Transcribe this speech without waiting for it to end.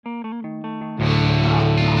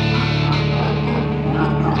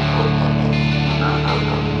You're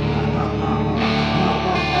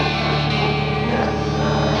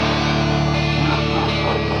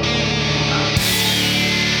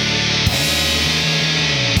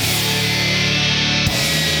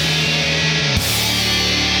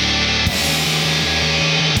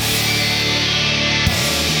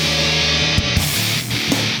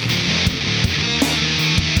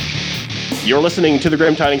listening to the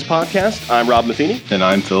Grim Tidings Podcast. I'm Rob Matheny. And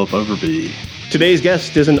I'm Philip Overby. Today's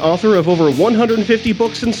guest is an author of over 150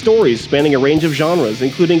 books and stories spanning a range of genres,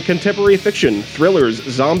 including contemporary fiction, thrillers,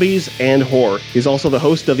 zombies, and horror. He's also the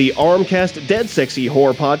host of the Armcast Dead Sexy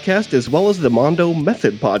Horror Podcast, as well as the Mondo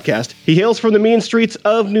Method Podcast. He hails from the mean streets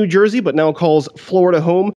of New Jersey, but now calls Florida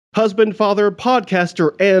home. Husband, father,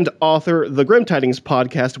 podcaster, and author, the Grim Tidings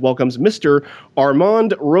Podcast welcomes Mr.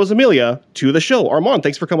 Armand Rosamilia to the show. Armand,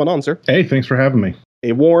 thanks for coming on, sir. Hey, thanks for having me.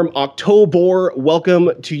 A warm October welcome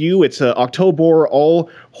to you. It's October, all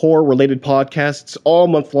horror-related podcasts all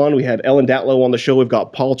month long. We had Ellen Datlow on the show. We've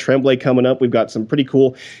got Paul Tremblay coming up. We've got some pretty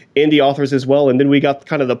cool indie authors as well. And then we got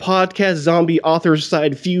kind of the podcast zombie author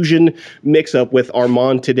side fusion mix-up with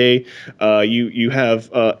Armand today. You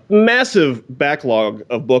have a massive backlog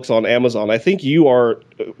of books on Amazon. I think you are,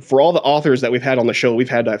 for all the authors that we've had on the show, we've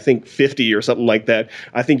had, I think, 50 or something like that.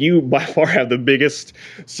 I think you, by far, have the biggest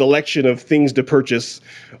selection of things to purchase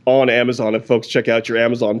on Amazon if folks check out your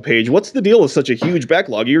Amazon page. What's the deal with such a huge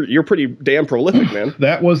backlog? You're pretty damn prolific, man.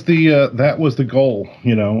 That was the goal,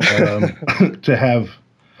 to have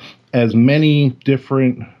as many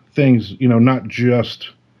different things, not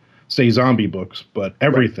just say zombie books, but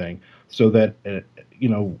everything, right, so that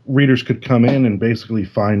readers could come in and basically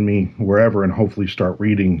find me wherever and hopefully start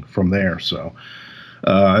reading from there. So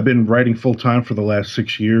I've been writing full time for the last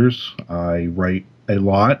 6 years. I write a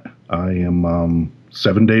lot. I am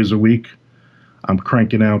 7 days a week. I'm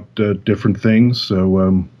cranking out different things.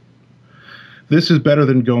 So this is better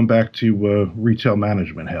than going back to retail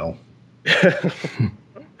management hell. I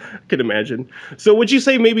can imagine. So would you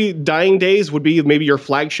say maybe Dying Days would be maybe your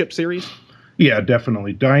flagship series? Yeah,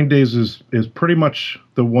 definitely. Dying Days is pretty much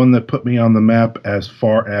the one that put me on the map as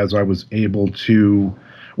far as I was able to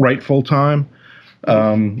write full time.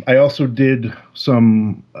 I also did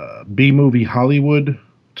some B-movie Hollywood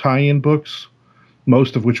tie-in books,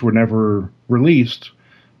 most of which were never released,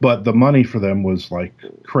 but the money for them was like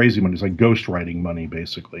crazy money. It's like ghostwriting money,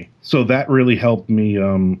 basically. So that really helped me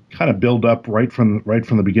kind of build up right from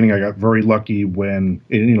the beginning. I got very lucky when,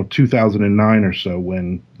 in 2009 or so,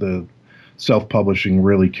 when the self-publishing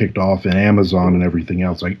really kicked off in Amazon and everything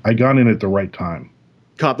else. I got in at the right time.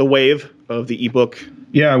 Caught the wave of the ebook.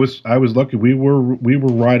 Yeah, I was lucky. We were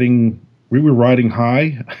riding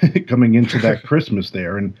high coming into that Christmas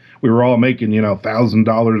there, and we were all making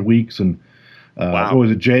 $1,000 weeks. And wow. What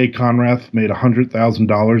was it? Jay Conrath made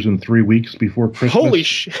 $100,000 in 3 weeks before Christmas. Holy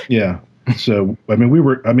shit! Yeah. So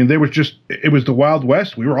it was the Wild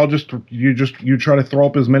West. We were all you try to throw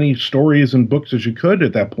up as many stories and books as you could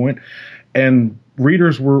at that point, and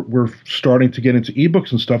readers were starting to get into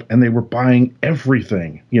ebooks and stuff, and they were buying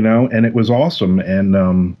everything, and it was awesome.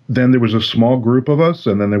 And then there was a small group of us,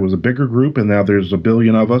 and then there was a bigger group, and now there's a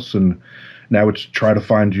billion of us, and now it's try to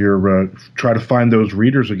find those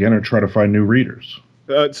readers again, or try to find new readers.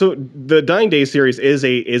 So the Dying Days series is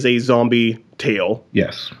a zombie tale.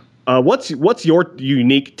 Yes. What's your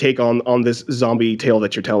unique take on this zombie tale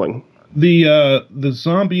that you're telling? The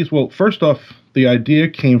zombies. Well, first off, the idea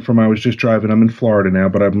came from, I was just driving. I'm in Florida now,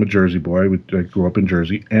 but I'm a Jersey boy. I grew up in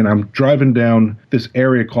Jersey, and I'm driving down this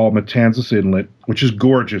area called Matanzas Inlet, which is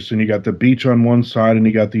gorgeous. And you got the beach on one side, and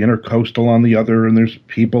you got the intercoastal on the other, and there's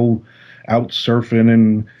people out surfing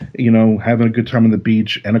and having a good time on the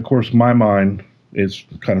beach. And of course, my mind is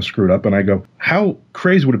kind of screwed up, and I go, how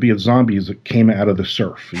crazy would it be if zombies came out of the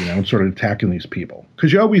surf, and started attacking these people?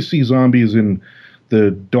 Because you always see zombies in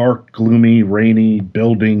the dark, gloomy, rainy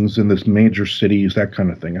buildings in this major cities, that kind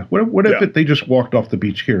of thing. What if they just walked off the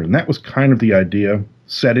beach here? And that was kind of the idea.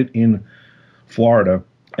 Set it in Florida,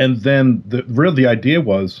 and then the idea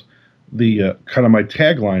was the kind of my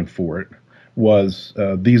tagline for it was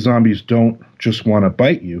these zombies don't just want to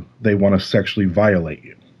bite you; they want to sexually violate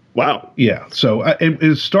you. Wow. Yeah. So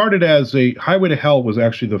it started as Highway to Hell was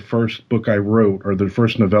actually the first book I wrote, or the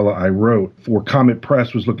first novella I wrote for Comet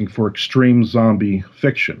Press, was looking for extreme zombie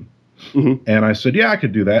fiction. Mm-hmm. And I said, yeah, I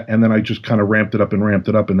could do that. And then I just kind of ramped it up. And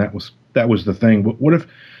that was the thing. What if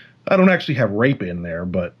I don't actually have rape in there,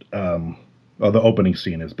 but the opening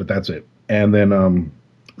scene is, but that's it. And then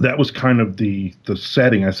that was kind of the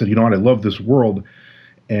setting. I said, you know what? I love this world.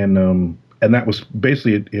 And that was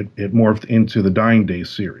basically it morphed into the Dying Days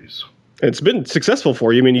series. It's been successful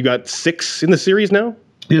for you. I mean, you got 6 in the series now?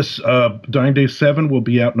 Yes, Dying Day 7 will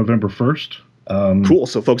be out November 1st. Cool.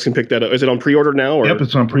 So folks can pick that up. Is it on pre-order now? Or? Yep,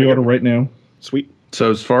 it's on pre-order right now. Sweet.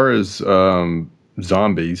 So as far as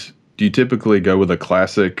zombies, do you typically go with a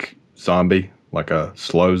classic zombie, like a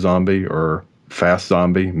slow zombie, or fast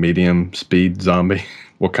zombie, medium speed zombie?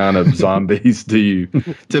 What kind of zombies do you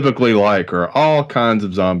typically like, or all kinds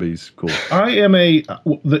of zombies? Cool. I am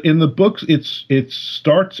in the books. It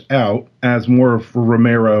starts out as more of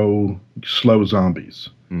Romero slow zombies,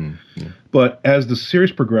 Yeah. but as the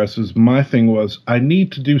series progresses, my thing was I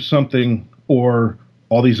need to do something, or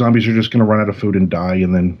all these zombies are just going to run out of food and die,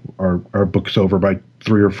 and then our book's over by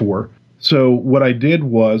 3 or 4. So what I did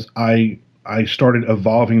was I started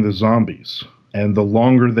evolving the zombies. And the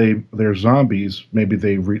longer they're zombies, maybe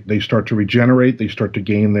they start to regenerate, they start to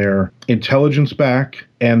gain their intelligence back,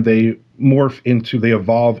 and they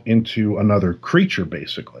evolve into another creature,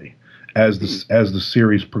 basically, as the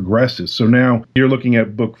series progresses. So now you're looking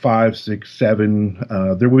at book 5, 6, 7.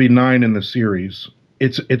 There will be 9 in the series.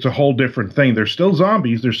 It's a whole different thing. There's still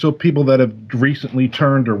zombies. There's still people that have recently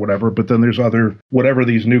turned or whatever, but then there's whatever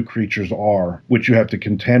these new creatures are, which you have to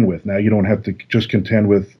contend with. Now you don't have to just contend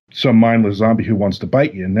with some mindless zombie who wants to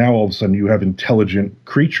bite you. And now all of a sudden you have intelligent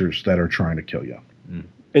creatures that are trying to kill you.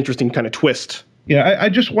 Interesting kind of twist. Yeah, I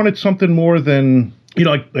just wanted something more than,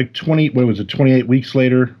 like 28 weeks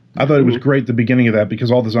later. I thought it was great at the beginning of that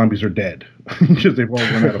because all the zombies are dead because they've all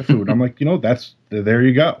run out of food. I'm like, there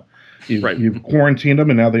you go. You've quarantined them,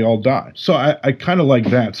 and now they all die. So I kind of like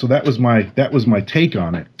that. So that was my take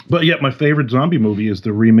on it. But yet, my favorite zombie movie is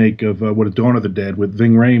the remake of Dawn of the Dead with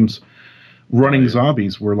Ving Rhames running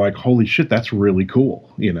zombies. We're like, holy shit, that's really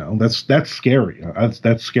cool. That's scary.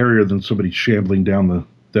 That's scarier than somebody shambling down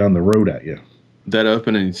the road at you. That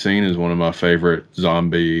opening scene is one of my favorite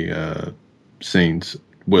zombie scenes.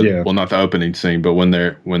 Well, not the opening scene, but when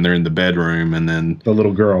they're in the bedroom, and then the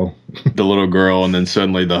little girl, and then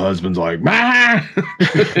suddenly the husband's like, "Ma!"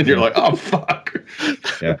 and you're like, "Oh fuck!"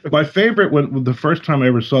 Yeah, my favorite when the first time I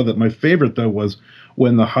ever saw that. My favorite though was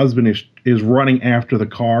when the husband is running after the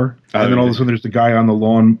car, and then all of a sudden there's the guy on the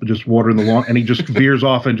lawn just watering the lawn, and he just veers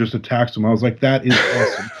off and just attacks him. I was like, that is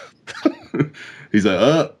awesome. He's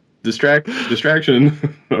like,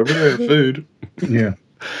 distraction over there, food. Yeah.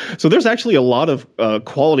 So there's actually a lot of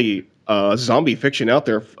quality zombie fiction out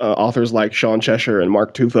there. Authors like Sean Cheshire and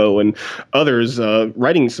Mark Tufo and others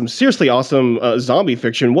writing some seriously awesome zombie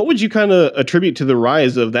fiction. What would you kind of attribute to the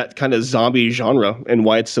rise of that kind of zombie genre and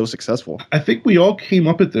why it's so successful? I think we all came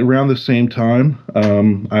up around the same time.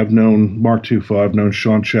 I've known Mark Tufo, I've known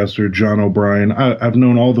Sean Cheshire, John O'Brien. I've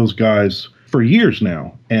known all those guys for years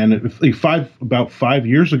now. And about 5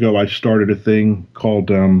 years ago, I started a thing called,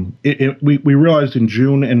 we realized in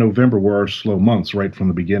June and November were our slow months right from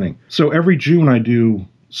the beginning. So every June I do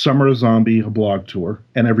Summer a Zombie, a blog tour.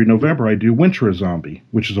 And every November I do Winter a Zombie,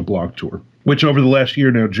 which is a blog tour, which over the last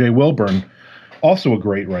year now, Jay Wilburn, also a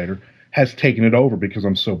great writer, has taken it over because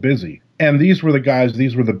I'm so busy. And these were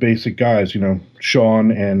the basic guys,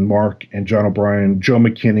 Sean and Mark and John O'Brien, Joe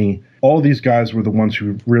McKinney. All these guys were the ones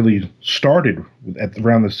who really started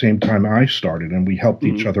around the same time I started, and we helped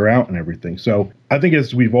each other out and everything. So I think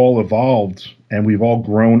as we've all evolved and we've all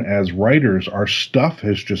grown as writers, our stuff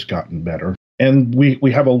has just gotten better. And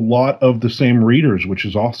we have a lot of the same readers, which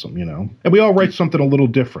is awesome, And we all write something a little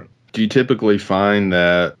different. Do you typically find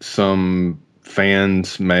that some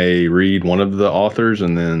fans may read one of the authors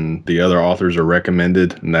and then the other authors are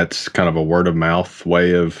recommended, and that's kind of a word of mouth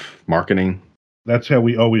way of marketing? That's how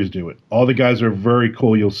we always do it. All the guys are very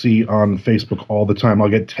cool. You'll see on Facebook all the time. I'll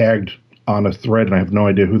get tagged on a thread, and I have no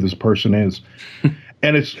idea who this person is.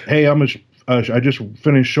 And it's, hey, I just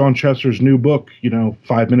finished Sean Chester's new book,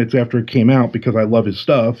 5 minutes after it came out because I love his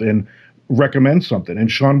stuff, and recommend something. And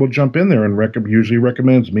Sean will jump in there and usually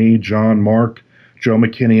recommends me, John, Mark, Joe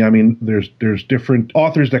McKinney. I mean, there's different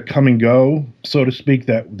authors that come and go, so to speak,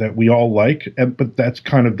 that we all like. But that's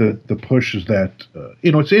kind of the push is that,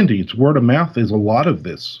 it's indie. It's word of mouth is a lot of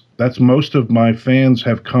this. That's most of my fans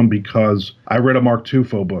have come because I read a Mark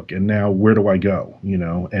Tufo book, and now where do I go?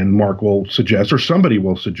 And Mark will suggest, or somebody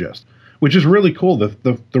will suggest, which is really cool.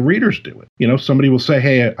 The readers do it. Somebody will say,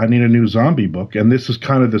 hey, I need a new zombie book. And this is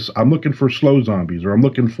kind of this, I'm looking for slow zombies, or I'm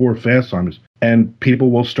looking for fast zombies. And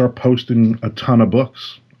people will start posting a ton of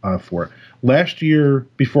books for it. Last year,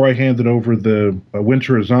 before I handed over the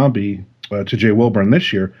Winter a Zombie to Jay Wilburn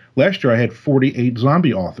last year I had 48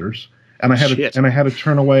 zombie authors. And I had to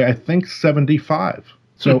turn away, I think, 75.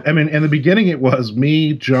 So, I mean, in the beginning, it was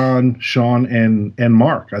me, John, Sean, and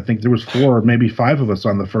Mark. I think there was 4 or maybe 5 of us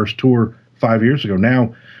on the first tour 5 years ago.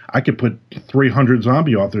 Now, I could put 300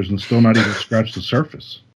 zombie authors and still not even scratch the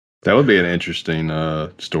surface. That would be an interesting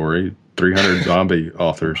story. 300 zombie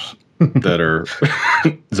authors that are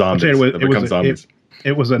zombies that become zombies.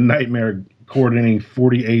 It was a nightmare coordinating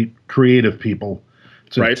 48 creative people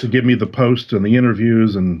to give me the posts and the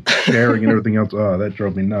interviews and sharing and everything else. Oh, that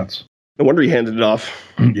drove me nuts. No wonder you handed it off.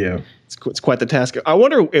 Yeah. It's quite the task. I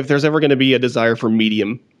wonder if there's ever going to be a desire for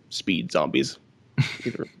medium speed zombies.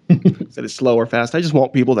 Either that is slow or fast. I just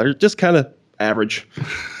want people that are just kind of average.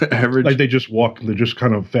 Average. Like they just walk. They're just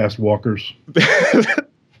kind of fast walkers.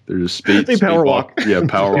 They're just speed. They power walk. Yeah,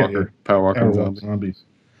 power walker. Power walking zombies.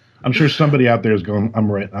 I'm sure somebody out there is going, I'm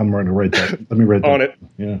going to write that. Let me write that. On it.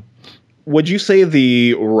 Yeah. Would you say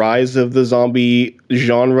the rise of the zombie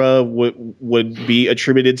genre would be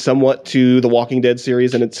attributed somewhat to the Walking Dead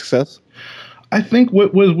series and its success? I think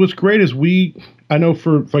what was great is I know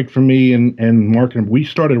for me and Mark, and we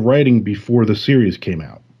started writing before the series came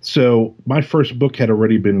out. So my first book had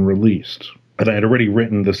already been released, and I had already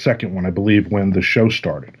written the second one, I believe, when the show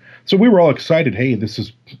started. So we were all excited. Hey, this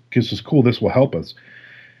is cool. This will help us.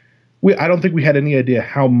 I don't think we had any idea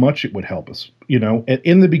how much it would help us. You know,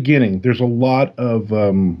 in the beginning, there's a lot of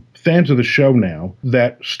fans of the show now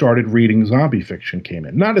that started reading zombie fiction came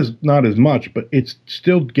in. Not as much, but it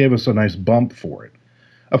still gave us a nice bump for it.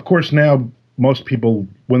 Of course, now most people,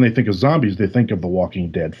 when they think of zombies, they think of The Walking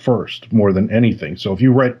Dead first, more than anything. So if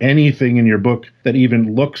you write anything in your book that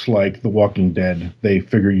even looks like The Walking Dead, they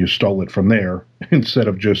figure you stole it from there instead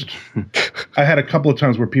of just... I had a couple of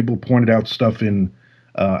times where people pointed out stuff in...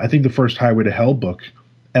 I think the first Highway to Hell book,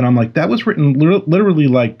 and I'm like, that was written literally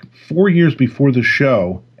like 4 years before the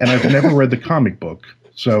show, and I've never read the comic book.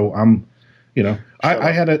 So I'm,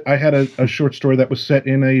 I had a short story that was set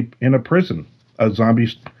in a prison, a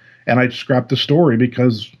zombie, and I scrapped the story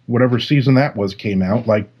because whatever season that was came out,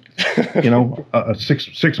 like,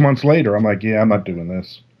 6 months later. I'm like, yeah, I'm not doing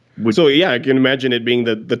this. So yeah, I can imagine it being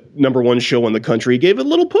the number one show in the country. Gave it a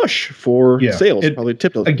little push for sales. Probably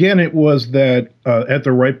tipped it. Again, it was that at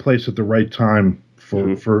the right place at the right time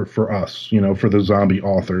for us, for the zombie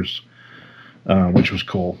authors, which was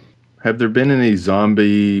cool. Have there been any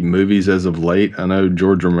zombie movies as of late? I know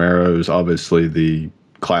George Romero is obviously the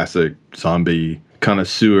classic zombie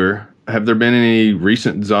connoisseur. Have there been any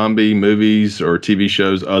recent zombie movies or TV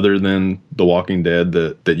shows other than The Walking Dead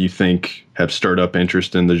that you think have stirred up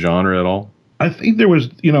interest in the genre at all? I think there was,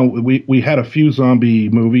 we had a few zombie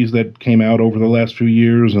movies that came out over the last few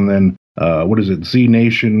years, and then Z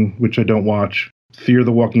Nation, which I don't watch, Fear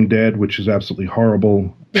the Walking Dead, which is absolutely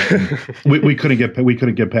horrible. we couldn't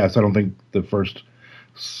get past, I don't think, the first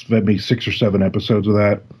maybe 6 or 7 episodes of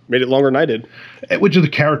that. Made it longer than I did. Which of the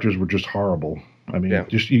characters were just horrible. I mean,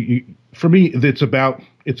 just for me,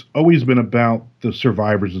 it's always been about the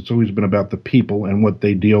survivors. It's always been about the people and what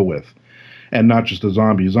they deal with, and not just the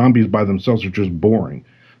zombies. Zombies by themselves are just boring.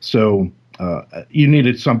 So you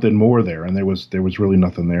needed something more there, and there was really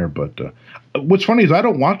nothing there. But what's funny is I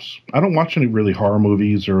don't watch any really horror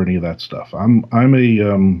movies or any of that stuff.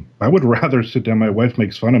 I would rather sit down. My wife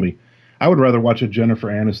makes fun of me. I would rather watch a Jennifer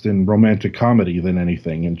Aniston romantic comedy than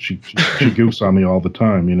anything, and she goofs on me all the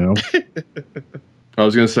time, I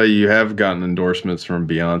was going to say you have gotten endorsements from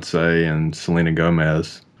Beyonce and Selena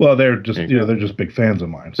Gomez. Well, they're just they're just big fans of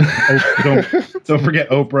mine. So don't forget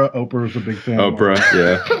Oprah. Oprah is a big fan. Oprah,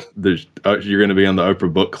 yeah. You're going to be on the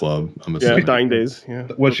Oprah book club. I'm assuming. Yeah, Dying Days. Yeah.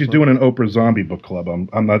 Well, she's doing an Oprah zombie book club.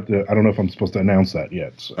 I'm not. I don't know if I'm supposed to announce that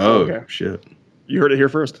yet. So. Oh, shit! You heard it here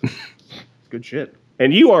first. Good shit.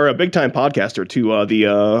 And you are a big-time podcaster, too.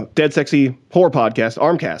 The Dead Sexy Horror Podcast,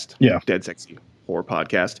 Armcast. Yeah. Dead Sexy Horror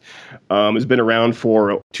Podcast. Has been around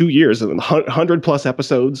for 2 years, 100-plus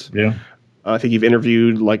episodes. Yeah. I think you've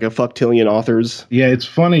interviewed like a fucktillion authors. Yeah, it's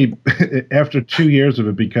funny after 2 years of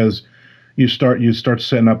it, because you start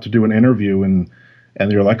setting up to do an interview, and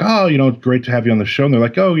they're like, oh, it's great to have you on the show. And they're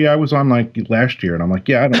like, oh, yeah, I was on like last year. And I'm like,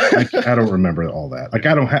 yeah, I don't remember all that. Like,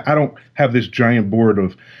 I don't have this giant board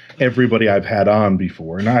of everybody I've had on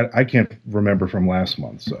before, and I can't remember from last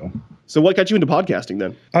month. So what got you into podcasting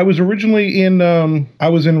then? I was originally I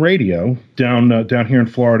was in radio down here in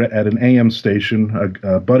Florida at an AM station.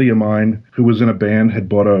 A buddy of mine who was in a band had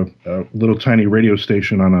bought a little tiny radio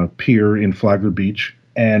station on a pier in Flagler Beach.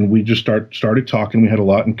 And we just started talking. We had a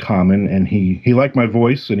lot in common, and he liked my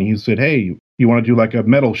voice, and he said, hey, you want to do like a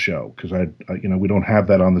metal show? Because we don't have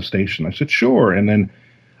that on the station. I said, sure. And then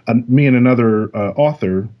me and another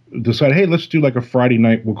author decided, hey, let's do like a Friday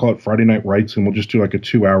night. We'll call it Friday Night Writes, and we'll just do like a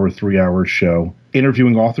 2-hour, 3-hour show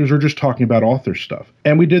interviewing authors or just talking about author stuff.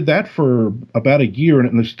 And we did that for about a year,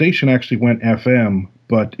 and the station actually went FM,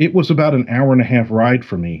 but it was about an hour and a half ride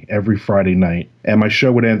for me every Friday night. And my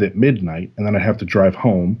show would end at midnight, and then I'd have to drive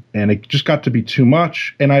home. And it just got to be too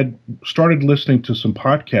much. And I started listening to some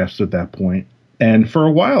podcasts at that point. And for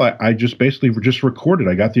a while, I just basically just recorded.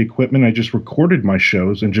 I got the equipment. I just recorded my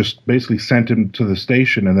shows and just basically sent them to the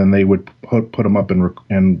station, and then they would put them up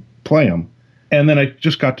and play them. And then it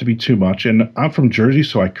just got to be too much. And I'm from Jersey,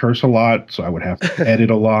 so I curse a lot, so I would have to edit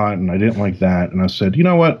a lot, and I didn't like that. And I said, you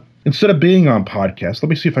know what? Instead of being on podcasts, let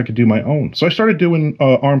me see if I could do my own. So I started doing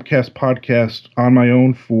Armcast podcast on my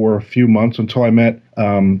own for a few months until I met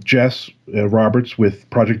Jess Roberts with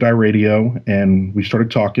Project iRadio, and we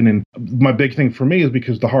started talking. And my big thing for me is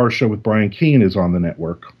because the horror show with Brian Keene is on the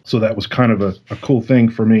network. So that was kind of a cool thing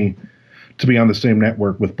for me to be on the same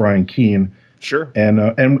network with Brian Keene. Sure.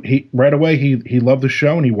 And he right away he loved the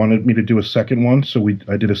show, and he wanted me to do a second one. So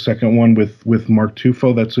I did a second one with Mark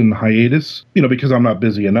Tufo that's in hiatus, because I'm not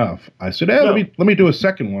busy enough. I said, No. let me do a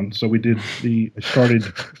second one. So we did I started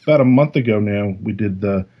about a month ago now. We did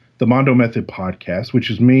the Mondo Method podcast,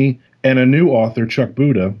 which is me and a new author, Chuck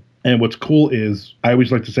Buda. And what's cool is I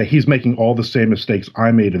always like to say he's making all the same mistakes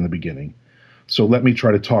I made in the beginning. So let me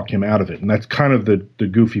try to talk him out of it. And that's kind of the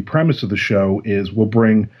goofy premise of the show is we'll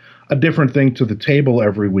bring a different thing to the table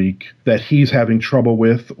every week that he's having trouble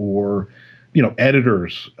with, or,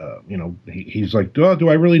 editors. He's like, do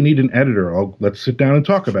I really need an editor? Let's sit down and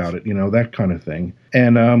talk about it, that kind of thing.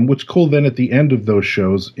 And what's cool then at the end of those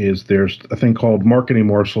shows is there's a thing called Marketing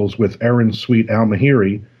Morsels with Erin Sweet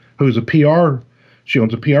Al-Mahiri, who's she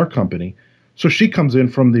owns a PR company. So she comes in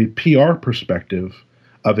from the PR perspective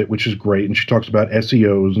of it, which is great. And she talks about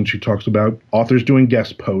SEOs, and she talks about authors doing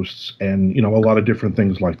guest posts and, a lot of different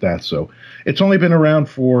things like that. So it's only been around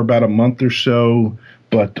for about a month or so,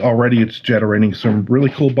 but already it's generating some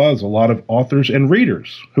really cool buzz. A lot of authors and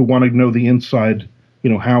readers who want to know the inside,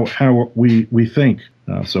 how we think.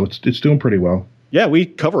 So it's doing pretty well. Yeah, we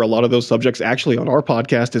cover a lot of those subjects actually on our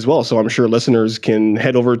podcast as well. So I'm sure listeners can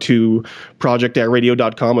head over to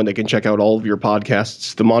project.radio.com and they can check out all of your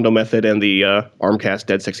podcasts, the Mondo Method and the Armcast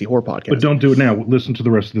Dead Sexy Horror podcast. But don't do it now. Listen to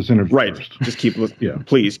the rest of this interview first. Just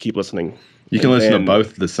please keep listening. You can listen to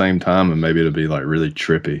both at the same time, and maybe it'll be like really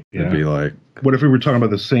trippy. Yeah. It'd be like, what if we were talking about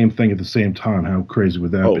the same thing at the same time? How crazy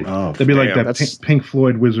would that be? That'd be like that Pink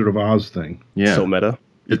Floyd Wizard of Oz thing. Yeah. So meta.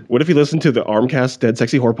 What if you listen to the Armcast Dead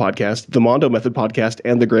Sexy Horror podcast, the Mondo Method podcast,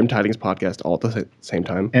 and the Grim Tidings podcast all at the same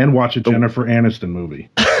time? And watch a Jennifer Aniston movie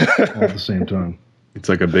all at the same time. It's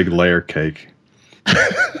like a big layer cake.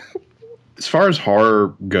 As far as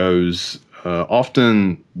horror goes,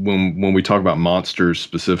 often when we talk about monsters,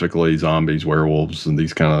 specifically zombies, werewolves, and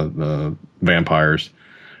these kind of vampires,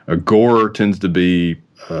 gore tends to be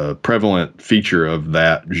a prevalent feature of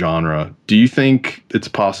that genre. Do you think it's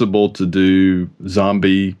possible to do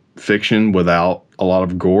zombie fiction without a lot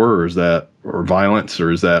of gore, or violence,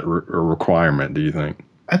 or is that a requirement, do you think?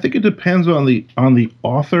 I think it depends on the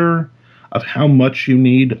author of how much you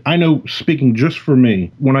need. I know, speaking just for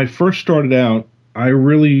me, when I first started out, I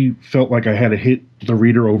really felt like I had to hit the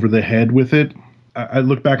reader over the head with it. I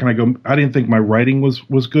look back and I go, I didn't think my writing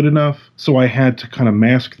was good enough, so I had to kind of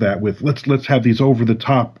mask that with let's have these over the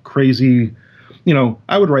top crazy,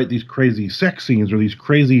 I would write these crazy sex scenes or these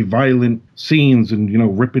crazy violent scenes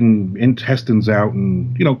and ripping intestines out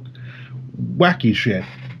and wacky shit.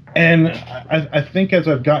 And I think as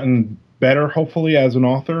I've gotten better, hopefully as an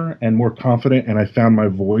author and more confident, and I found my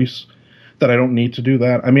voice, that I don't need to do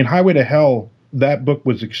that. I mean, Highway to Hell, that book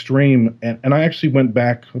was extreme, and I actually went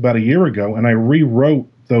back about a year ago and I rewrote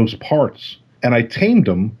those parts and I tamed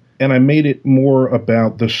them and I made it more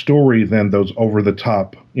about the story than those over the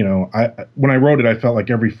top. When I wrote it, I felt like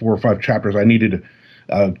every 4 or 5 chapters I needed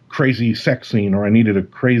a crazy sex scene or I needed a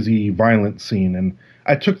crazy violent scene, and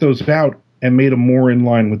I took those out and made them more in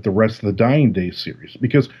line with the rest of the Dying Day series.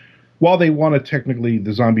 Because while they want to technically,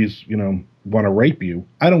 the zombies, want to rape you,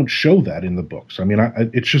 I don't show that in the books. I mean,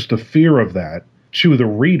 it's just the fear of that to the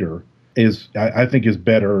reader is, I think, is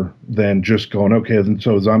better than just going, okay, and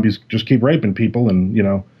so zombies just keep raping people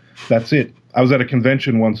and, that's it. I was at a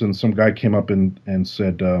convention once and some guy came up and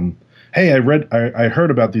said, hey, I heard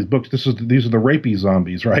about these books. These are the rapey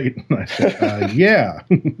zombies, right? And I said, yeah.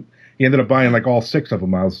 He ended up buying like all 6 of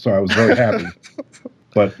them. So I was very happy.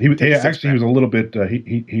 But he was a little bit,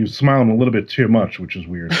 he was smiling a little bit too much, which is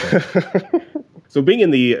weird. So. So being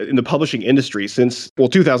in the publishing industry since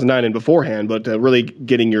 2009 and beforehand, but really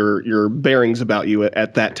getting your bearings about you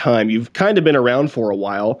at that time, you've kind of been around for a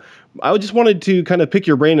while. I just wanted to kind of pick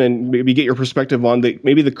your brain and maybe get your perspective on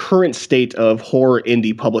maybe the current state of horror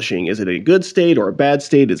indie publishing. Is it a good state or a bad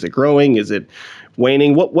state? Is it growing? Is it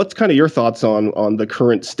waning? What's kind of your thoughts on the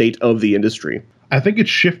current state of the industry? I think it's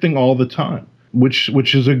shifting all the time, which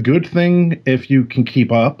is a good thing if you can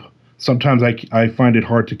keep up. Sometimes I find it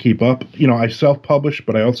hard to keep up. I self-publish,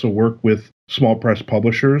 but I also work with small press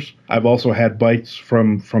publishers. I've also had bites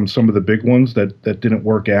from some of the big ones that didn't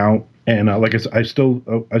work out. And like I said, I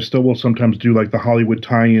still will sometimes do like the Hollywood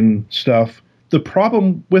tie-in stuff. The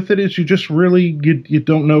problem with it is you just really, you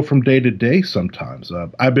don't know from day to day sometimes.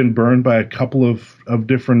 I've been burned by a couple of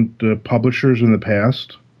different publishers in the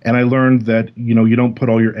past. And I learned that, you don't put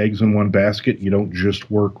all your eggs in one basket. You don't just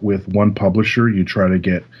work with one publisher. You try to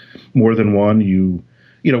get more than one.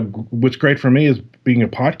 What's great for me is being a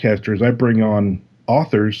podcaster is I bring on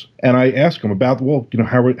authors and I ask them about,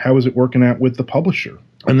 how is it working out with the publisher?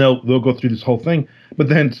 And they'll go through this whole thing. But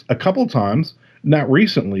then a couple times, not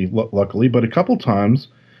recently, luckily, but a couple times,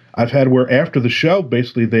 I've had where after the show,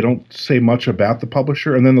 basically they don't say much about the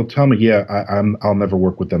publisher, and then they'll tell me, I'll never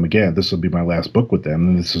work with them again. This will be my last book with them,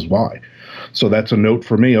 and this is why. So that's a note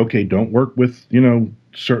for me. Okay, don't work with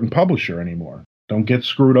certain publisher anymore. Don't get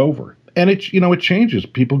screwed over. And it changes.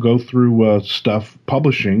 People go through stuff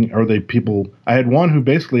publishing, or I had one who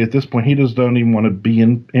basically at this point he just don't even want to be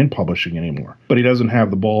in publishing anymore, but he doesn't have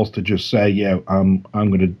the balls to just say, I'm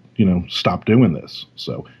going to stop doing this.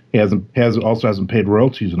 So he hasn't paid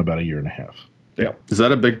royalties in about a year and a half. Yeah. Is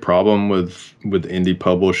that a big problem with indie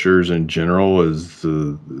publishers in general?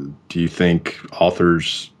 Do you think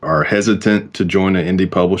authors are hesitant to join an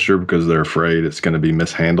indie publisher because they're afraid it's going to be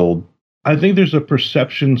mishandled? I think there's a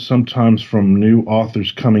perception sometimes from new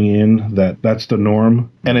authors coming in that that's the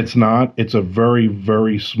norm, and it's not. It's a very,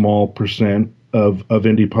 very small percent of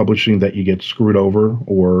indie publishing that you get screwed over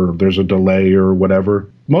or there's a delay or whatever.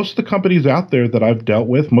 Most of the companies out there that I've dealt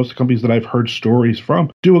with, most of the companies that I've heard stories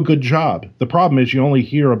from, do a good job. The problem is you only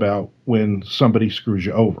hear about when somebody screws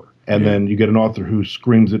you over. And then you get an author who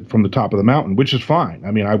screams it from the top of the mountain, which is fine.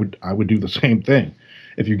 I mean, I would do the same thing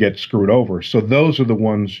if you get screwed over. So those are the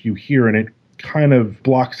ones you hear, and it kind of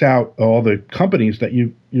blocks out all the companies that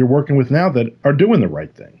you're working with now that are doing the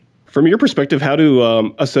right thing. From your perspective, how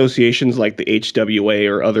do associations like the HWA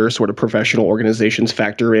or other sort of professional organizations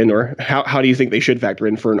factor in, or how do you think they should factor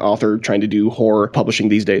in for an author trying to do horror publishing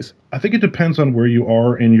these days? I think it depends on where you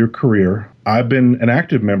are in your career. I've been an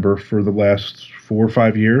active member for the last 4 or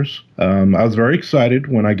 5 years. I was very excited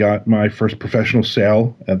when I got my first professional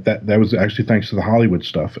sale. That was actually thanks to the Hollywood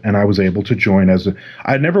stuff, and I was able to join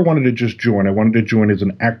I never wanted to just join. I wanted to join as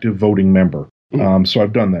an active voting member. So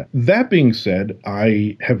I've done that. That being said,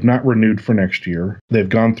 I have not renewed for next year. They've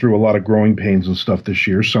gone through a lot of growing pains and stuff this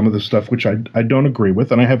year, some of the stuff which I don't agree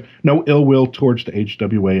with, and I have no ill will towards the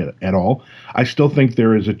HWA at all. I still think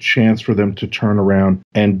there is a chance for them to turn around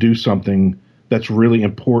and do something that's really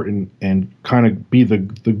important and kind of be the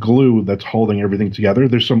glue that's holding everything together.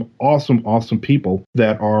 There's some awesome people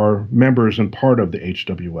that are members and part of the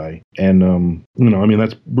HWA. And,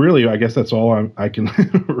 that's really, I guess that's all I can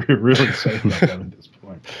really say about that at this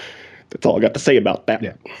point. That's all I got to say about that.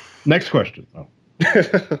 Yeah. Next question.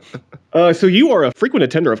 So you are a frequent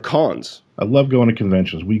attender of cons. I love going to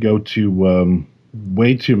conventions. We go to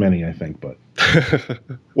way too many, I think, but.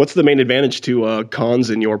 What's the main advantage to cons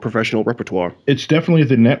in your professional repertoire? It's definitely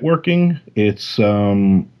the networking. It's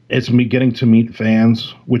me getting to meet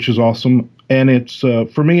fans, which is awesome. And it's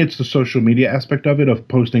for me, it's the social media aspect of it, of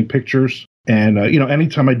posting pictures. And,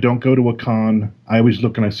 anytime I don't go to a con, I always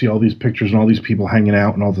look and I see all these pictures and all these people hanging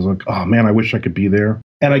out and all this, like, oh, man, I wish I could be there.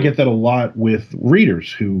 And I get that a lot with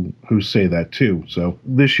readers who say that, too. So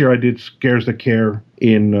this year I did Scares That Care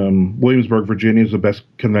in Williamsburg, Virginia. Is the best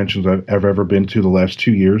conventions I've ever been to the last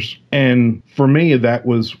 2 years. And for me, that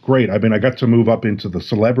was great. I mean, I got to move up into the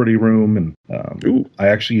celebrity room. And I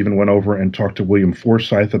actually even went over and talked to William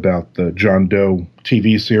Forsythe about the John Doe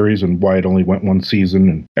TV series and why it only went one season.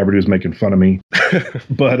 And everybody was making fun of me.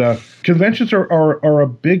 But conventions are a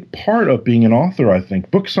big part of being an author, I think.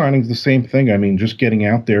 Book signing's the same thing. I mean, just getting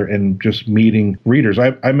out there and just meeting readers.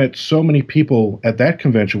 I met so many people at that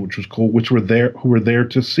convention, which was cool, who were there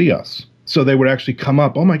to see us. So they would actually come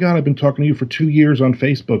up, oh my God, I've been talking to you for 2 years on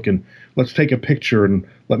Facebook, and let's take a picture and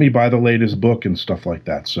let me buy the latest book and stuff like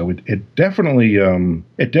that. So it definitely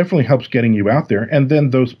helps getting you out there. And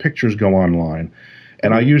then those pictures go online.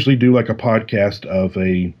 And I usually do like a podcast of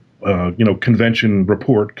a convention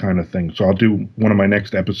report kind of thing. So I'll do one of my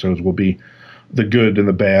next episodes will be the good and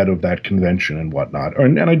the bad of that convention and whatnot.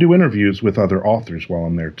 And I do interviews with other authors while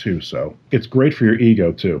I'm there too. So it's great for your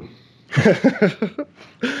ego too.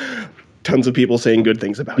 Tons of people saying good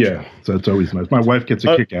things about you. Yeah, so it's always nice. My wife gets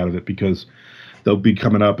a kick out of it because they'll be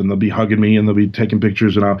coming up and they'll be hugging me and they'll be taking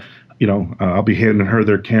pictures, and I'll be handing her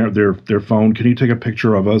their phone. Can you take a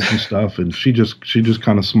picture of us and stuff? And she just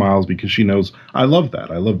kind of smiles because she knows I love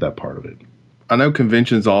that. I love that part of it. I know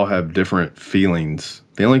conventions all have different feelings.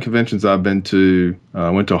 The only conventions I've been to,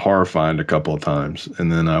 I went to Horror Find a couple of times,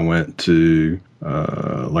 and then I went to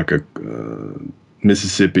like a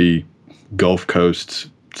Mississippi Gulf Coast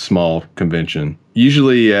small convention.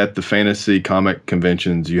 Usually at the fantasy comic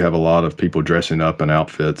conventions, you have a lot of people dressing up in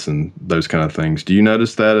outfits and those kind of things. Do you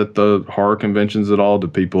notice that at the horror conventions at all? Do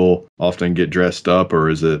people often get dressed up, or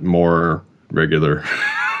is it more regular,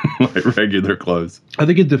 like regular clothes? I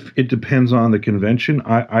think it depends on the convention.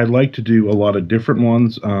 I like to do a lot of different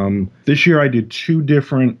ones. This year I did 2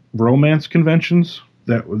 different romance conventions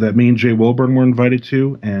that me and Jay Wilburn were invited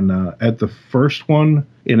to, and at the first one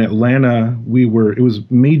in Atlanta, it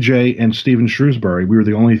was me, Jay, and Steven Shrewsbury. We were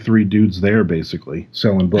the only 3 dudes there, basically,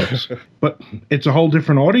 selling books. But it's a whole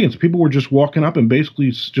different audience. People were just walking up and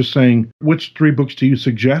basically just saying, which 3 books do you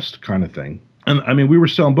suggest, kind of thing. And I mean, we were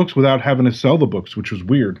selling books without having to sell the books, which was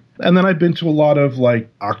weird. And then I've been to a lot of, like,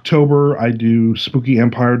 October, I do Spooky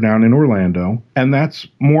Empire down in Orlando, and that's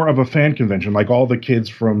more of a fan convention. Like, all the kids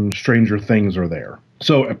from Stranger Things are there.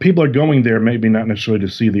 So people are going there maybe not necessarily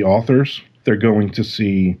to see the authors. They're going to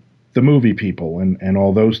see the movie people and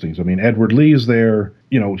all those things. I mean, Edward Lee's there.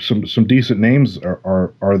 Some decent names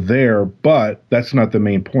are there, but that's not the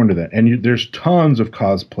main point of that. And there's tons of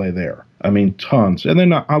cosplay there. I mean, tons. And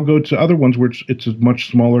then I'll go to other ones where it's a much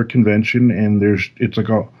smaller convention, and it's like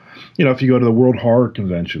if you go to the World Horror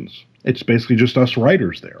Conventions, it's basically just us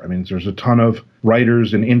writers there. I mean, there's a ton of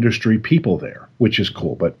writers and industry people there, which is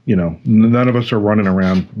cool. But, none of us are running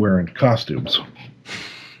around wearing costumes.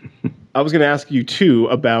 I was going to ask you, too,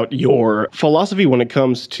 about your philosophy when it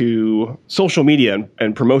comes to social media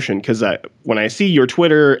and promotion, because when I see your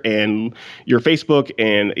Twitter and your Facebook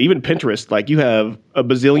and even Pinterest, like, you have a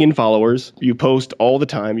bazillion followers. You post all the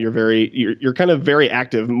time. You're kind of very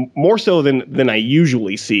active, more so than I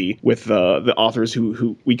usually see with the authors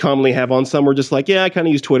who we commonly have on. Some are just like, yeah, I kind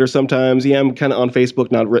of use Twitter sometimes. Yeah, I'm kind of on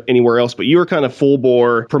Facebook, not anywhere else. But you're kind of full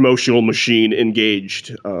bore promotional machine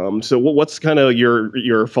engaged. So what's kind of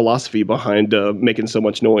your philosophy behind making so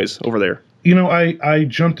much noise over there? I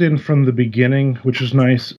jumped in from the beginning, which is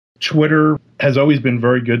nice. Twitter has always been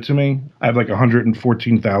very good to me. I have like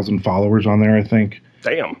 114,000 followers on there, I think.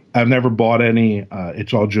 Damn. I've never bought any.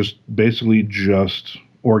 It's all basically just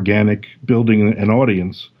organic, building an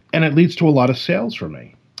audience. And it leads to a lot of sales for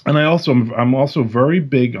me. And I'm also very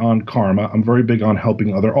big on karma. I'm very big on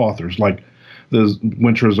helping other authors, like the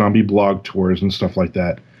Winter Zombie blog tours and stuff like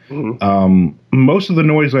that. Mm-hmm. Most of the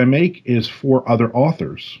noise I make is for other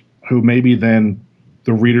authors who maybe then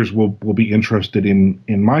the readers will be interested in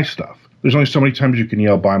my stuff. There's only so many times you can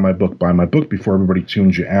yell, buy my book, before everybody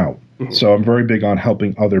tunes you out. Mm-hmm. So I'm very big on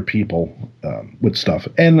helping other people with stuff.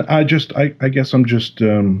 And I guess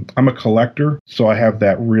I'm a collector. So I have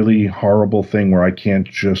that really horrible thing where I can't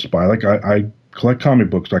just buy, like I collect comic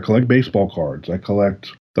books. I collect baseball cards. I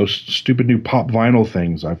collect those stupid new pop vinyl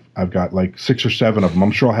things. I've got like 6 or 7 of them.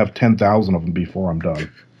 I'm sure I'll have 10,000 of them before I'm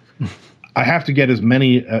done. I have to get as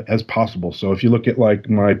many as possible. So if you look at like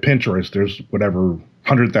my Pinterest, there's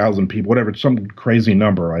 100,000 people, whatever, some crazy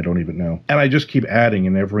number, I don't even know. And I just keep adding,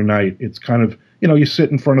 and every night it's kind of, you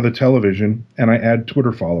sit in front of the television and I add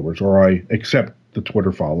Twitter followers, or I accept the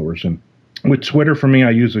Twitter followers. And with Twitter, for me, I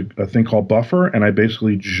use a thing called Buffer, and I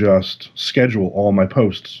basically just schedule all my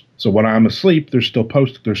posts. So when I'm asleep, there's still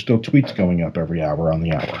tweets going up every hour on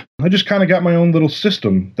the hour. I just kind of got my own little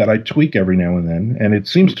system that I tweak every now and then, and it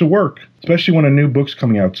seems to work, especially when a new book's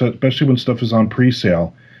coming out. So especially when stuff is on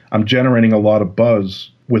pre-sale, I'm generating a lot of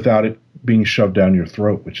buzz without it being shoved down your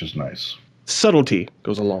throat, which is nice. Subtlety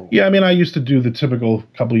goes along. Yeah, I mean, I used to do the typical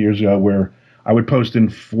couple of years ago where I would post in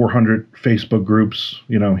 400 Facebook groups,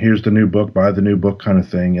 here's the new book, buy the new book kind of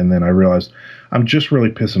thing. And then I realized I'm just really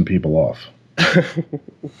pissing people off.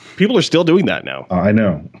 People are still doing that now. I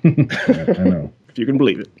know. I know. If you can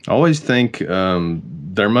believe it. I always think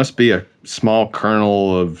there must be a small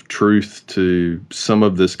kernel of truth to some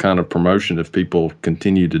of this kind of promotion if people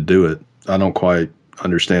continue to do it. I don't quite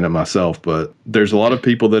understand it myself, but there's a lot of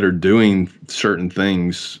people that are doing certain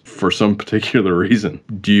things for some particular reason.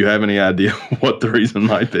 Do you have any idea what the reason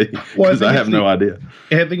might be? Because I have no idea.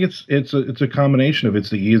 I think it's a combination of it's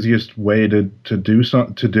the easiest way to do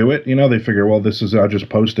it. They figure, well, I'll just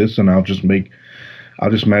post this and I'll I'll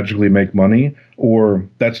just magically make money, or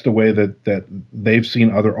that's the way that they've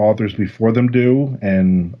seen other authors before them do,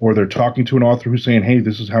 or they're talking to an author who's saying, hey,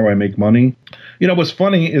 this is how I make money. What's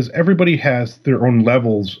funny is everybody has their own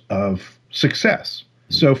levels of success.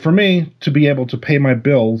 So for me, to be able to pay my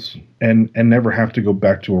bills and never have to go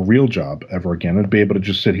back to a real job ever again, and be able to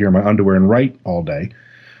just sit here in my underwear and write all day,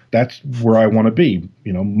 that's where I want to be.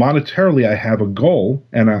 Monetarily, I have a goal,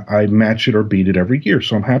 and I match it or beat it every year,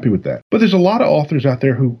 so I'm happy with that. But there's a lot of authors out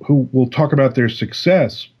there who will talk about their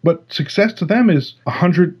success, but success to them is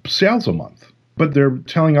 100 sales a month. But they're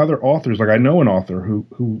telling other authors, like I know an author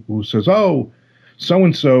who says, oh,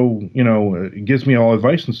 so-and-so, gives me all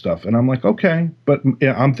advice and stuff. And I'm like, okay. But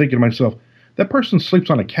I'm thinking to myself, that person sleeps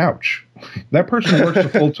on a couch. That person works a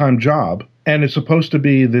full-time job and is supposed to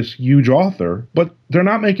be this huge author, but they're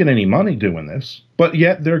not making any money doing this. But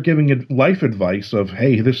yet they're giving life advice of,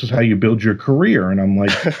 hey, this is how you build your career. And I'm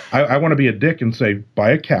like, I want to be a dick and say,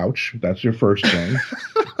 buy a couch. That's your first thing.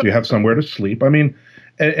 So you have somewhere to sleep. I mean,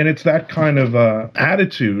 and it's that kind of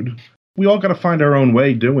attitude. We all got to find our own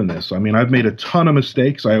way doing this. I mean, I've made a ton of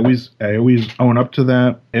mistakes. I always own up to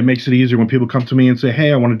that. It makes it easier when people come to me and say,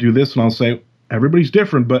 hey, I want to do this. And I'll say, everybody's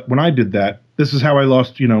different. But when I did that, this is how I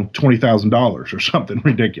lost, $20,000 or something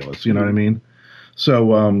ridiculous. You know what I mean?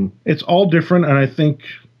 So it's all different. And I think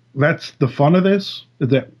that's the fun of this,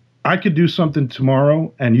 that I could do something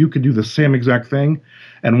tomorrow and you could do the same exact thing.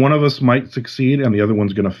 And one of us might succeed and the other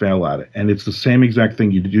one's going to fail at it. And it's the same exact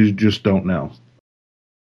thing. You just don't know.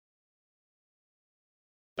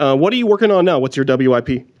 What are you working on now? What's your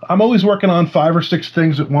WIP? I'm always working on 5 or 6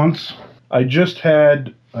 things at once. I just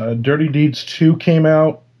had Dirty Deeds 2 came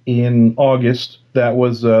out in August. That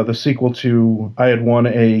was the sequel to, I had won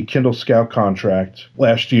a Kindle Scout contract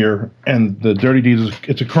last year, and the Dirty Deeds,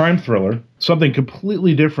 it's a crime thriller, something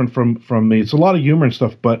completely different from me. It's a lot of humor and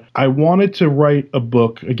stuff, but I wanted to write a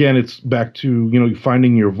book. Again, it's back to,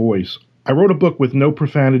 finding your voice. I wrote a book with no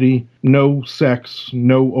profanity, no sex,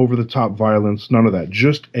 no over-the-top violence, none of that.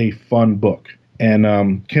 Just a fun book.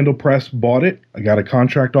 And Kindle Press bought it. I got a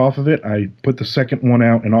contract off of it. I put the second one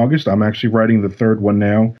out in August. I'm actually writing the third one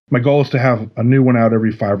now. My goal is to have a new one out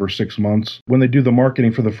every 5 or 6 months. When they do the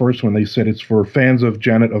marketing for the first one, they said it's for fans of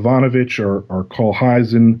Janet Ivanovich or Carl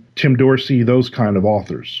Hyzen, Tim Dorsey, those kind of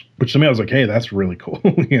authors. Which to me, I was like, hey, that's really cool,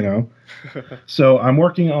 So I'm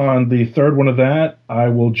working on the third one of that. I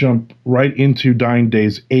will jump right into Dying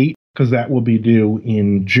Days 8, because that will be due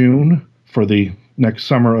in June for the next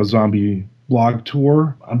Summer of Zombie blog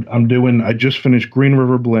tour. I just finished Green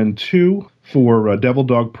River Blend 2 for Devil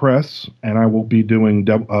Dog Press, and I will be doing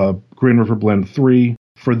Green River Blend 3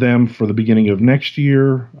 for them for the beginning of next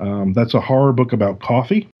year. That's a horror book about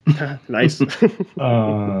coffee. Nice.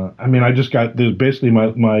 I just got this, basically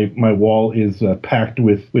my wall is packed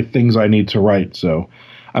with things I need to write. So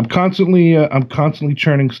I'm constantly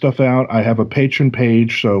churning stuff out. I have a Patreon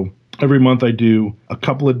page, so every month I do a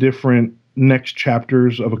couple of different next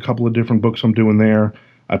chapters of a couple of different books I'm doing there.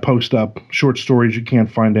 I post up short stories you can't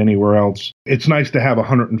find anywhere else. It's nice to have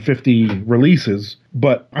 150 releases,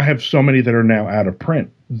 but I have so many that are now out of print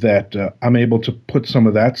that I'm able to put some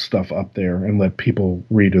of that stuff up there and let people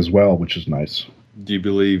read as well, which is nice. Do you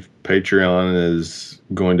believe Patreon is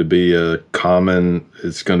going to be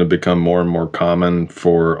it's going to become more and more common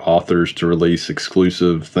for authors to release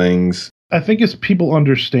exclusive things? I think as people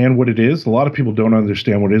understand what it is, a lot of people don't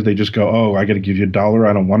understand what it is. They just go, oh, I got to give you $1.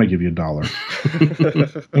 I don't want to give you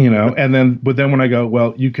 $1. But then when I go,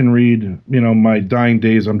 well, you can read, my Dying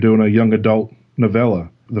Days, I'm doing a young adult novella.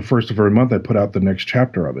 The first of every month, I put out the next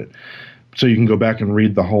chapter of it. So you can go back and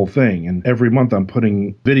read the whole thing. And every month I'm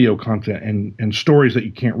putting video content and stories that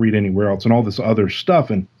you can't read anywhere else and all this other stuff.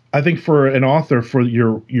 And I think for an author, for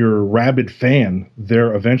your rabid fan,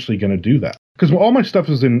 they're eventually going to do that. Because all my stuff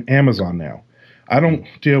is in Amazon now. I don't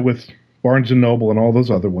deal with Barnes & Noble and all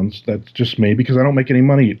those other ones. That's just me, because I don't make any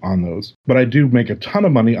money on those. But I do make a ton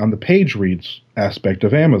of money on the page reads aspect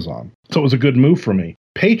of Amazon. So it was a good move for me.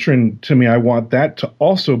 Patreon, to me, I want that to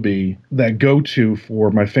also be that go-to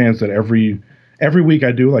for my fans, that every week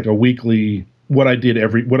I do like a weekly what I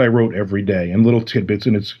wrote every day and little tidbits.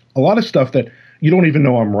 And it's a lot of stuff that you don't even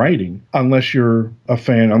know I'm writing unless you're a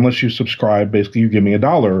fan, unless you subscribe. Basically, you give me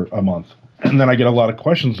 $1 a month. And then I get a lot of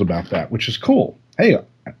questions about that, which is cool. Hey,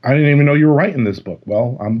 I didn't even know you were writing this book.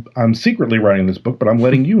 Well, I'm secretly writing this book, but I'm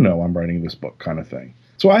letting you know I'm writing this book, kind of thing.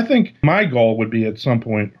 So I think my goal would be at some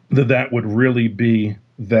point that would really be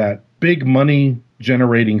that big money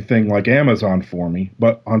generating thing like Amazon for me.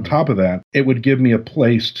 But on top of that, it would give me a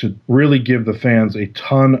place to really give the fans a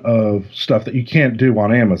ton of stuff that you can't do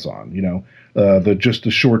on Amazon, just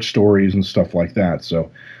the short stories and stuff like that.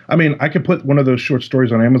 So I mean, I could put one of those short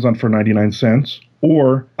stories on Amazon for 99 cents,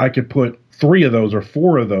 or I could put 3 of those or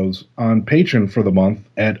 4 of those on Patreon for the month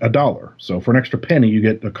at $1. So for an extra penny, you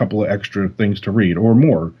get a couple of extra things to read, or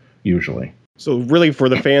more, usually. So really, for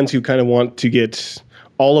the fans who kind of want to get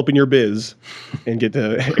all up in your biz and get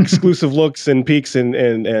the exclusive looks and peeks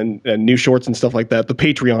and new shorts and stuff like that, the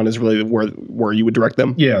Patreon is really where you would direct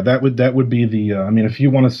them. Yeah, that would be the. I mean, if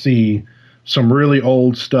you want to see some really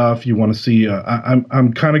old stuff, you want to see.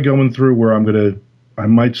 I'm kind of going through where I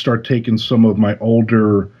might start taking some of my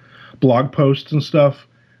older blog posts and stuff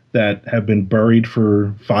that have been buried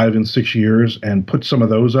for 5 and 6 years and put some of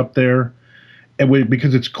those up there. And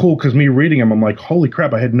because it's cool, because me reading them, I'm like, holy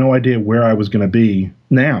crap, I had no idea where I was going to be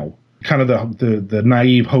now. Kind of the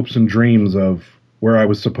naive hopes and dreams of where I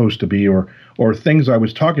was supposed to be, or things I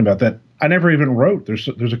was talking about that I never even wrote. There's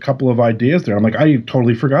a couple of ideas there. I'm like, I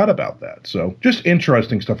totally forgot about that. So just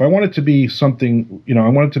interesting stuff. I want it to be something, I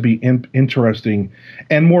want it to be interesting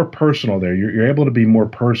and more personal there. You're able to be more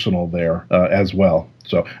personal there as well.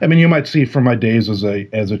 So, I mean, you might see from my days as a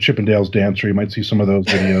Chippendales dancer, you might see some of those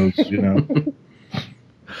videos,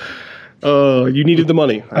 You needed the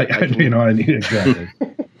money. I need exactly.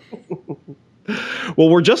 Well,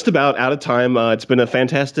 we're just about out of time. It's been a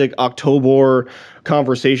fantastic October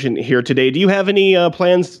conversation here today. Do you have any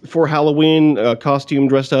plans for Halloween costume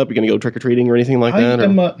dressed up? You're going to go trick-or-treating or anything like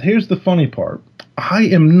that? Here's the funny part. I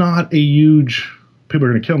am not a huge... People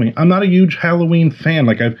are going to kill me. I'm not a huge Halloween fan.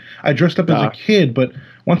 Like, I dressed up as a kid, but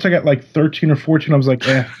once I got like 13 or 14, I was like,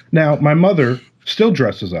 eh. Now, my mother still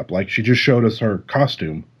dresses up. Like, she just showed us her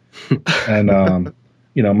costume. And,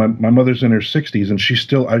 my mother's in her 60s, and she's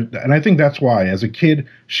still, and I think that's why, as a kid,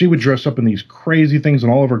 she would dress up in these crazy things,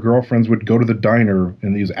 and all of her girlfriends would go to the diner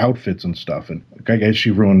in these outfits and stuff. And I guess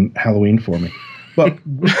she ruined Halloween for me. But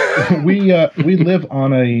we live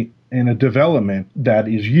in a development that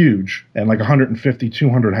is huge, and like 150,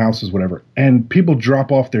 200 houses, whatever. And people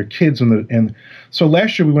drop off their kids and so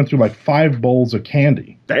last year we went through like 5 bowls of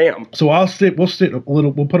candy. Damn. So we'll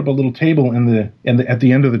put up a little table at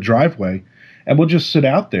the end of the driveway, and we'll just sit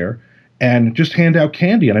out there and just hand out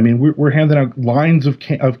candy. And I mean, we're handing out lines of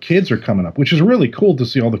kids are coming up, which is really cool to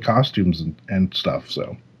see all the costumes and stuff.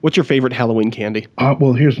 So. What's your favorite Halloween candy?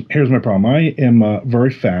 Well, here's my problem. I am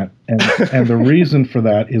very fat, and the reason for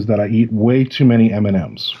that is that I eat way too many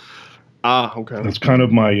M&Ms. Ah, okay. That's kind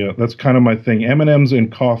of my thing. M&Ms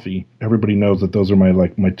and coffee. Everybody knows that those are my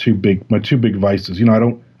two big vices.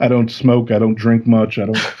 I don't smoke. I don't drink much. I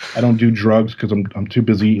don't do drugs because I'm too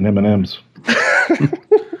busy eating M&Ms.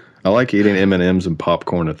 I like eating M&Ms and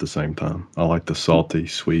popcorn at the same time. I like the salty,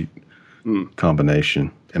 sweet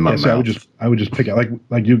combination in my mouth. I would just pick out like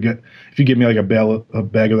if you give me like a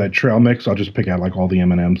bag of that trail mix, I'll just pick out like all the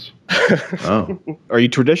M&Ms. Oh, are you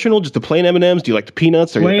traditional? Just the plain M&Ms? Do you like the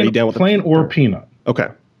peanuts? Are you down with plain or peanut? Okay.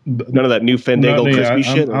 None of that new Fandango crispy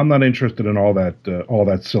shit. I'm not interested in all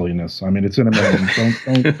that silliness. I mean, it's in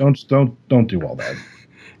M&Ms. Don't do all that.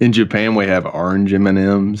 In Japan, we have orange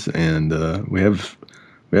M&Ms, and we have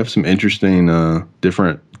some interesting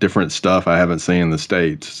different stuff I haven't seen in the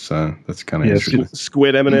States. So that's kind of interesting.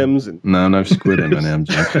 Squid M&Ms. No squid M&Ms.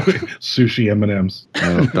 Sushi M&Ms.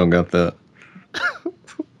 No, don't got that.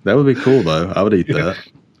 That would be cool though. I would eat that.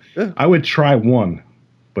 Yeah. I would try one,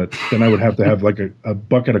 but then I would have to have like a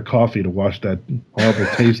bucket of coffee to wash that horrible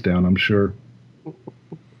taste down, I'm sure.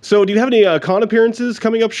 So do you have any con appearances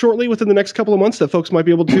coming up shortly within the next couple of months that folks might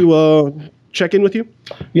be able to check in with you?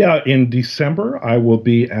 Yeah, in December, I will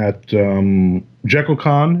be at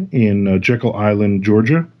JekyllCon in Jekyll Island,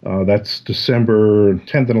 Georgia. That's December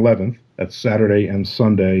 10th and 11th. That's Saturday and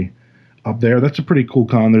Sunday up there. That's a pretty cool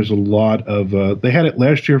con. There's a lot of... they had it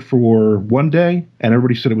last year for one day, and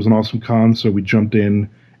everybody said it was an awesome con, so we jumped in.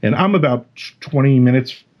 And I'm about 20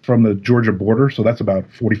 minutes from the Georgia border, so that's about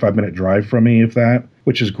 45-minute drive from me, if that,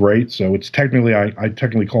 which is great. So it's technically, I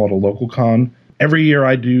technically call it a local con. Every year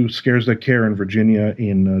I do Scares That Care in Virginia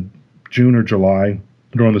in June or July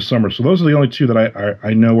during the summer. So those are the only two that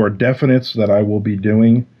I know are definites that I will be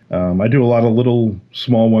doing. I do a lot of little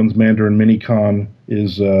small ones. Mandarin Mini Con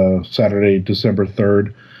is Saturday, December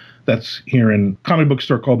 3rd. That's here in a comic book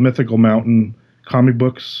store called Mythical Mountain Comic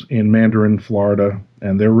Books in Mandarin, Florida.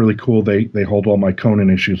 And they're really cool. They hold all my Conan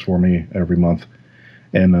issues for me every month.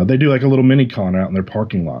 And they do like a little mini con out in their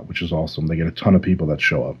parking lot, which is awesome. They get a ton of people that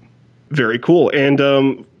show up. Very cool. And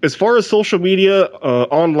as far as social media,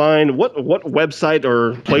 online, what website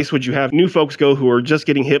or place would you have new folks go who are just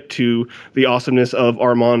getting hip to the awesomeness of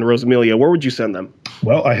Armand Rosamilia? Where would you send them?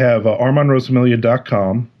 Well, I have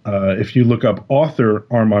ArmandRosamilia.com. If you look up author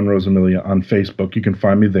Armand Rosamilia on Facebook, you can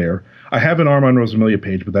find me there. I have an Armand Rosamilia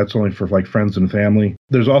page, but that's only for like friends and family.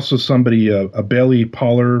 There's also somebody, a Bailey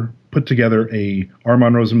Poller, put together a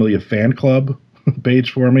Armand Rosamilia fan club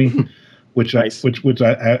page for me, which Nice.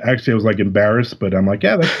 I actually was like embarrassed, but I'm like,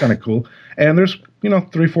 yeah, that's kind of cool. And there's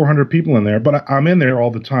 300-400 people in there, but I'm in there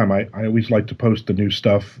all the time. I always like to post the new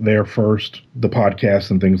stuff there first, the podcasts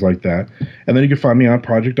and things like that. And then you can find me on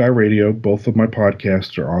Project iRadio. Both of my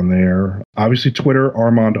podcasts are on there. Obviously, Twitter,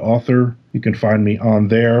 Armand Author. You can find me on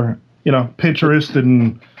there. Pinterest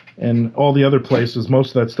and all the other places.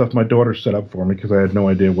 Most of that stuff my daughter set up for me because I had no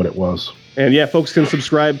idea what it was. And yeah, folks can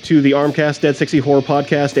subscribe to the Armcast Dead 60 Horror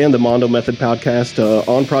Podcast and the Mondo Method Podcast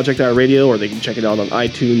on Project iRadio, or they can check it out on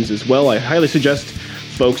iTunes as well. I highly suggest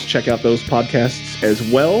folks check out those podcasts as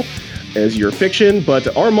well as your fiction.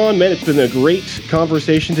 But Armand, man, it's been a great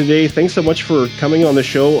conversation today. Thanks so much for coming on the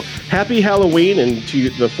show. Happy Halloween, and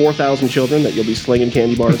to the 4,000 children that you'll be slinging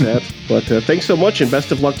candy bars at. But thanks so much, and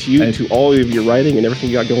best of luck to you, to all of your writing and everything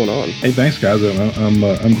you got going on. Hey, thanks, guys.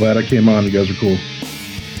 I'm glad I came on. You guys are cool.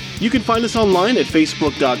 You can find us online at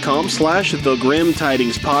facebook.com/The Grim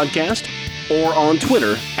Tidings Podcast or on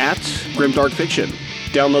Twitter @GrimDarkFiction.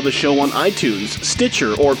 Download the show on iTunes,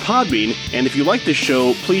 Stitcher, or Podbean, and if you like this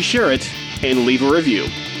show, please share it and leave a review.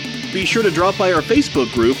 Be sure to drop by our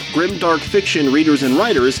Facebook group, Grimdark Fiction Readers and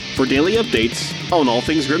Writers, for daily updates on all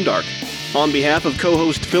things Grimdark. On behalf of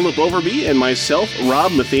co-host Philip Overby and myself,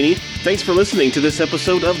 Rob Matheny, thanks for listening to this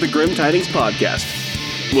episode of the Grim Tidings Podcast.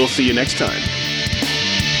 We'll see you next time.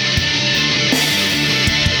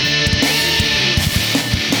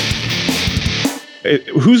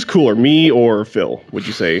 Who's cooler, me or Phil, would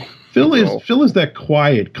you say? Phil is that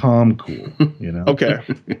quiet, calm cool, Okay.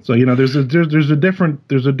 So there's a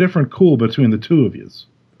different cool between the two of you.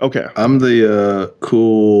 Okay. I'm the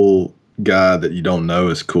cool guy that you don't know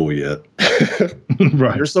is cool yet.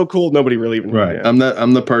 Right. You're so cool, nobody really even. Right. Yeah.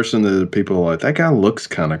 I'm the person that people are like, that guy looks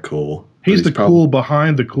kind of cool. He's the cool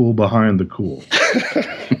behind the cool behind the cool.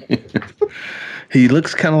 He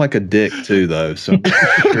looks kind of like a dick too, though. So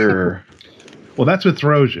sure. Well, that's what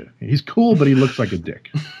throws you. He's cool, but he looks like a dick.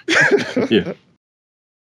 Yeah.